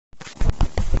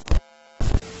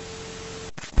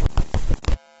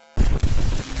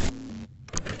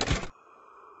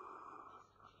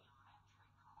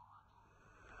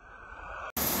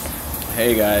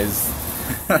Hey guys,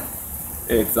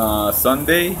 it's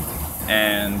Sunday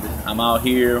and I'm out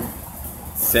here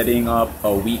setting up a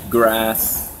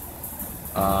wheatgrass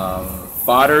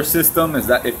fodder system,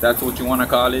 if that's what you want to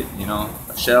call it, you know,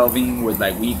 a shelving with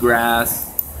like wheatgrass.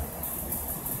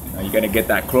 You know, you gotta get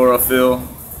that chlorophyll,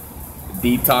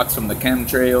 detox from the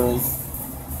chemtrails.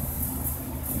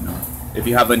 You know, if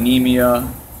you have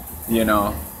anemia, you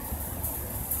know,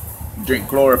 drink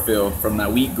chlorophyll from that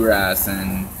wheatgrass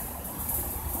and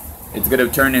it's gonna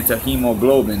turn into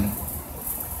hemoglobin.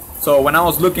 So when I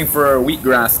was looking for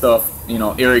wheatgrass stuff, you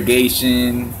know,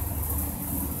 irrigation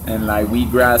and like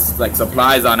wheatgrass like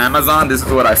supplies on Amazon, this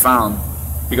is what I found,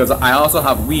 because I also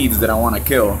have weeds that I want to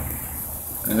kill,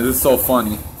 and this is so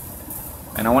funny,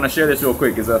 and I want to share this real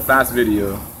quick. It's a fast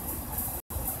video.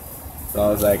 So I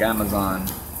was like, Amazon,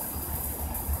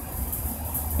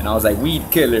 and I was like, weed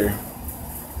killer.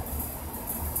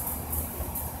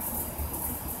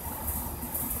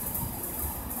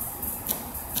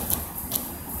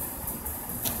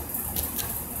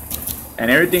 And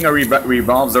everything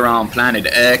revolves around Planet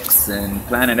X and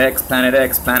Planet X, Planet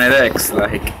X, Planet X.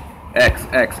 Like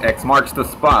X marks the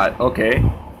spot. Okay,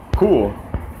 cool.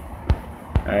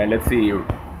 Alright, let's see.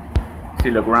 See,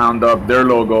 look, round up their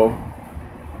logo.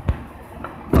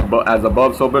 As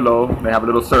above, so below. They have a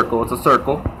little circle. It's a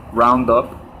circle. Round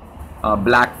up.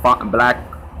 Black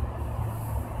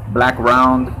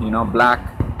round. You know, black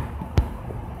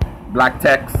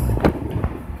text.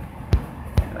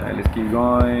 Let's keep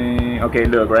going. Okay,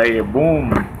 look right here.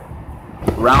 Boom.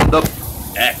 Roundup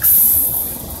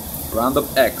X. Roundup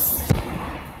X.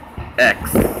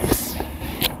 X.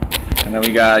 And then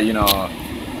we got, you know,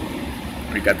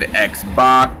 we got the X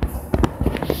box.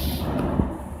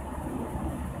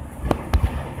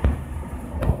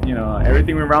 You know,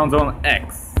 everything rounds on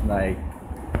X. Like,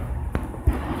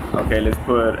 okay, let's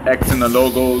put X in the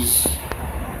logos.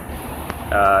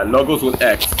 Logos with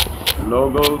X.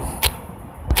 Logos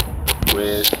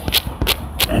with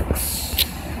X.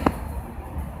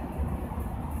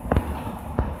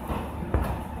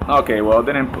 Okay, well,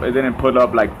 it didn't put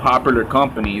up like popular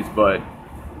companies, but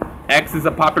X is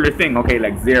a popular thing. Okay,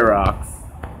 like Xerox.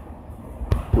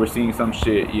 We're seeing some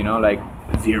shit, you know, like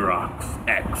Xerox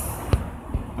X.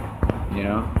 You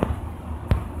know,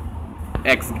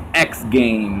 X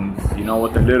games. You know,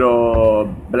 with the little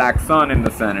black sun in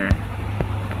the center.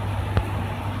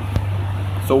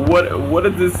 So what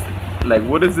is this? Like,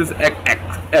 what is this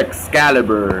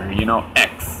Excalibur? You know,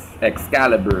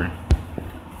 Excalibur.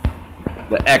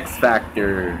 The X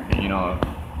Factor, you know.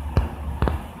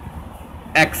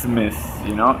 Xmas,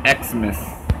 you know, Xmas.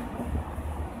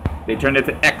 They turned it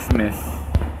to Xmas.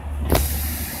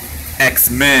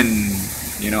 X-Men,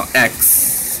 you know, X.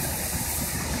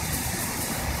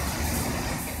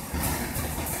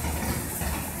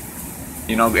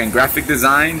 You know, in graphic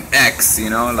design, X, you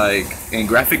know, like in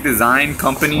graphic design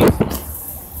companies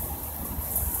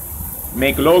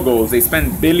make logos. They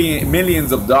spend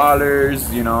millions of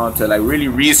dollars, you know, to like really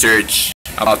research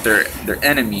about their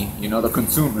enemy, you know, the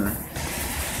consumer.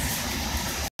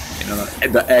 You know,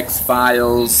 the X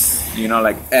Files, you know,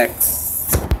 like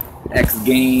X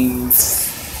Games.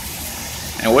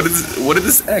 And what is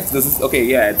this X? This is okay,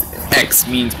 yeah. X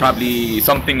means probably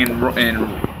something in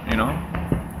you know,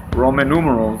 Roman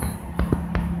numerals.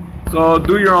 So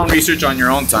do your own research on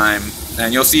your own time,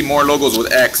 and you'll see more logos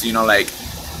with X. You know, like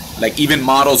even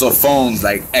models of phones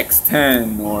like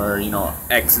X10 or, you know,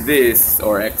 X this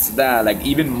or X that. Like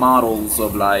even models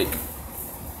of like,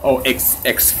 oh,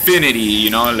 Xfinity. You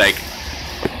know, like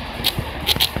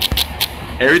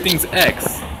everything's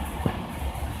X.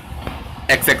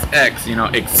 XXX. You know,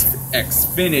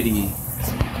 Xfinity.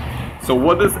 So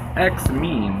what does X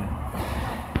mean?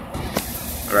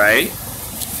 Right?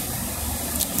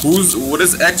 What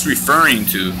is X referring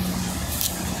to?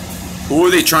 Who are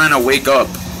they trying to wake up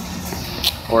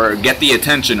or get the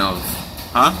attention of?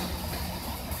 Huh?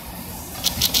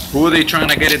 Who are they trying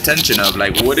to get attention of?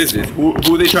 Like, what is it? Who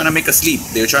are they trying to make asleep?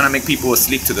 They're trying to make people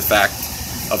asleep to the fact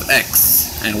of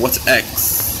X. And what's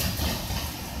X?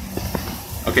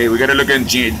 Okay, we gotta look at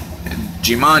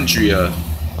gematria.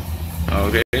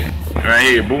 Okay, right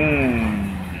here,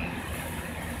 boom.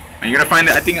 And you're gonna find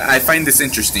it. I find this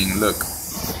interesting. Look.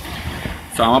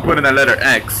 So I'm gonna put in the letter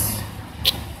X.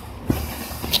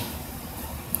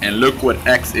 And look what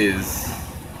X is.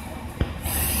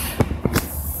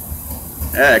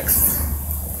 X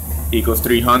equals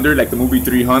 300, like the movie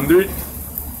 300.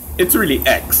 It's really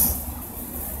X.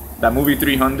 That movie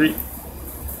 300.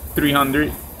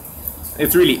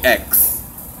 It's really X.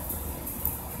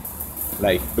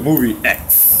 Like the movie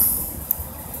X.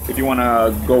 if you want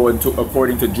to go into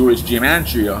according to Jewish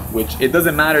gematria, which it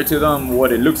doesn't matter to them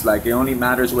what it looks like, it only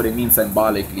matters what it means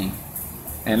symbolically.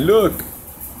 And look,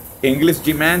 English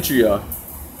gematria,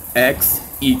 X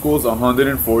equals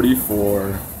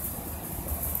 144.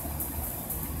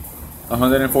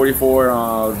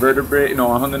 144 vertebrae, no,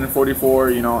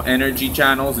 144, you know, energy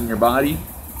channels in your body.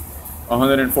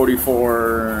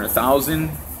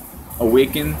 144,000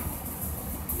 awakened,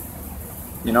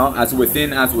 you know, as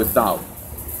within, as without.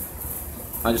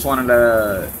 I just wanted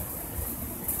to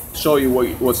show you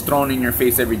what's thrown in your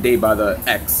face every day by the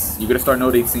X. You're gonna start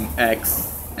noticing X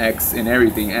in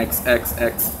everything, X,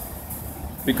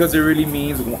 because it really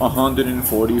means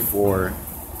 144,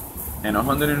 and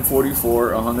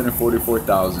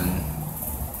 144,000.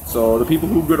 So the people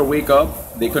who are gonna wake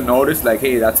up, they could notice like,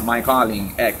 hey, that's my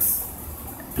calling, X,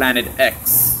 planet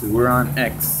X. We're on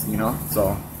X, you know.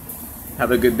 So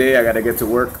have a good day. I gotta get to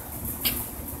work.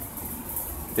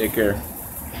 Take care.